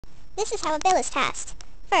This is how a bill is passed.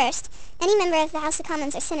 First, any member of the House of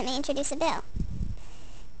Commons or Senate may introduce a bill.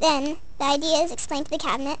 Then, the idea is explained to the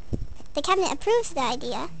Cabinet. The Cabinet approves the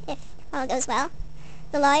idea, if all goes well.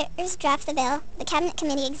 The lawyers draft the bill. The Cabinet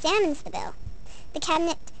Committee examines the bill. The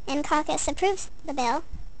Cabinet and caucus approves the bill.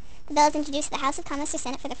 The bill is introduced to the House of Commons or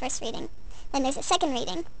Senate for the first reading. Then there's a second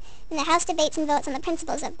reading, and the House debates and votes on the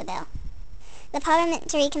principles of the bill. The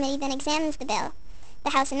Parliamentary Committee then examines the bill. The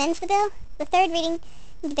House amends the bill. The third reading,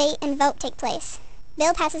 debate, and vote take place.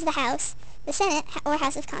 Bill passes the House. The Senate, or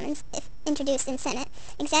House of Commons, if introduced in Senate,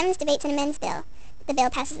 examines, debates, and amends bill. The bill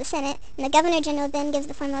passes the Senate, and the Governor General then gives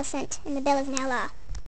the formal assent, and the bill is now law.